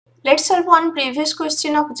Let's solve one previous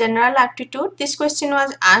question of general aptitude. This question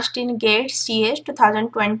was asked in GATE CS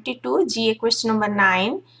 2022 GA question number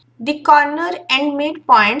 9. The corner and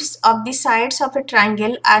midpoints of the sides of a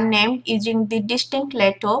triangle are named using the distinct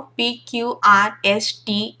letter P, Q, R, S,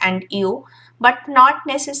 T and U, but not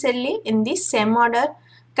necessarily in the same order.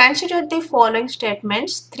 Consider the following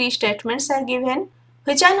statements. 3 statements are given.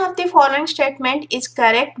 Which one of the following statement is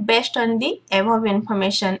correct based on the above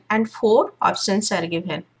information? And 4 options are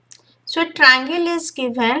given. So a triangle is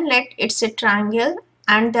given, let it's a triangle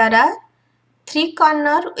and there are 3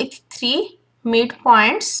 corners with 3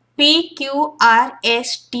 midpoints. P, Q, R,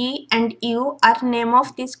 S, T and U are name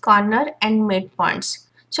of this corner and midpoints.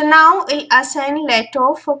 So now we'll assign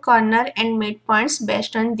letter for corner and midpoints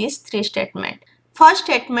based on these 3 statements. First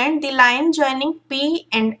statement, the line joining P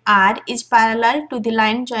and R is parallel to the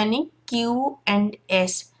line joining Q and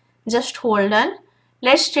S. Just hold on.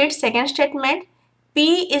 Let's read second statement.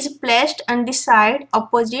 P is placed on the side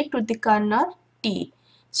opposite to the corner T.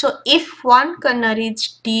 So if one corner is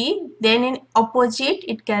T, then in opposite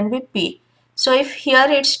it can be P. So if here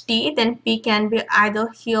it's T, then P can be either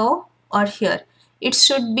here or here. It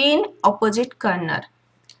should be in opposite corner.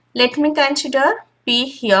 Let me consider P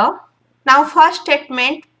here. Now first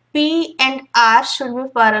statement, P and R should be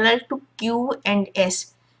parallel to Q and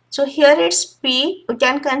S. So here it's P, we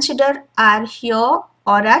can consider R here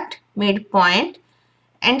or at midpoint,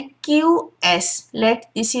 and QS,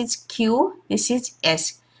 let this is Q, this is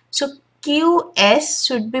S. So QS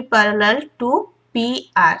should be parallel to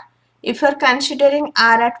PR. If you are considering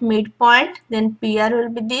R at midpoint, then PR will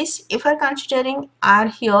be this. If you are considering R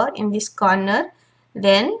here in this corner,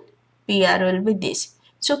 then PR will be this.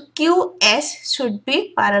 So QS should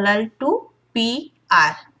be parallel to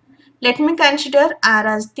PR. Let me consider R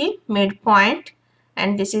as the midpoint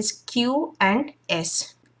and this is Q and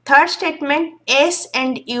S. Third statement, S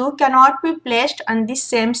and U cannot be placed on the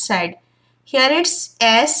same side. Here it's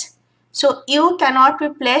S, so U cannot be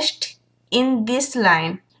placed in this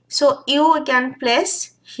line. So U we can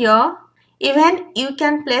place here, even U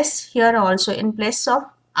can place here also in place of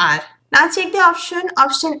R. Now check the option.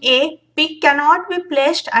 Option A, P cannot be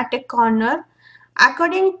placed at a corner.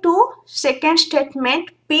 According to second statement,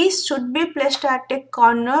 P should be placed at a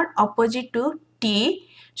corner opposite to T.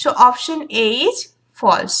 So option A is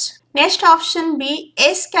false. Next option B,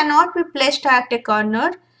 S cannot be placed at a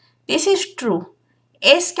corner. This is true.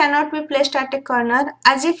 S cannot be placed at a corner.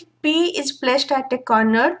 As if P is placed at a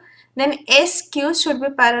corner, then SQ should be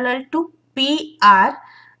parallel to PR.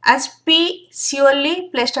 As P surely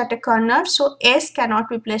placed at a corner, so S cannot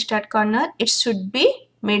be placed at corner. It should be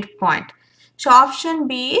midpoint. So option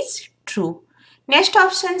B is true. Next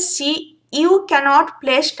option C, U cannot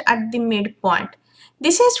placed at the midpoint.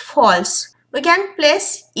 This is false. We can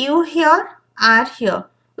place U here, R here.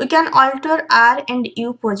 We can alter R and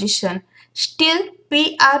U position. Still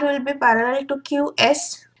PR will be parallel to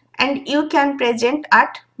QS and U can present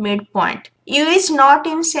at midpoint. U is not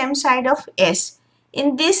in same side of S.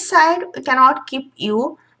 In this side we cannot keep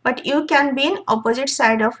U, but U can be in opposite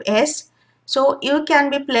side of S. So U can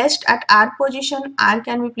be placed at R position, R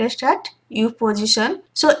can be placed at U position.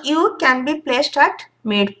 So U can be placed at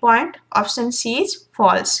midpoint. Option C is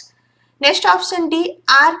false. Next option D,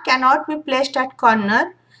 R cannot be placed at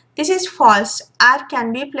corner. This is false. R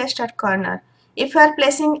can be placed at corner. If you are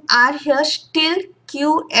placing R here, still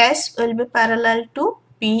QS will be parallel to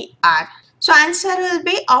PR. So answer will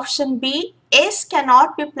be option B. S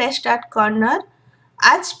cannot be placed at corner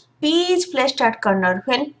as P is placed at corner.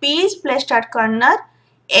 When P is placed at corner,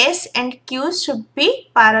 S and Q should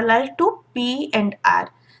be parallel to P and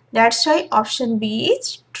R. That's why option B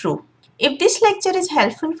is true. If this lecture is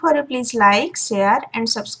helpful for you, please like, share and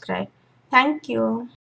subscribe. Thank you.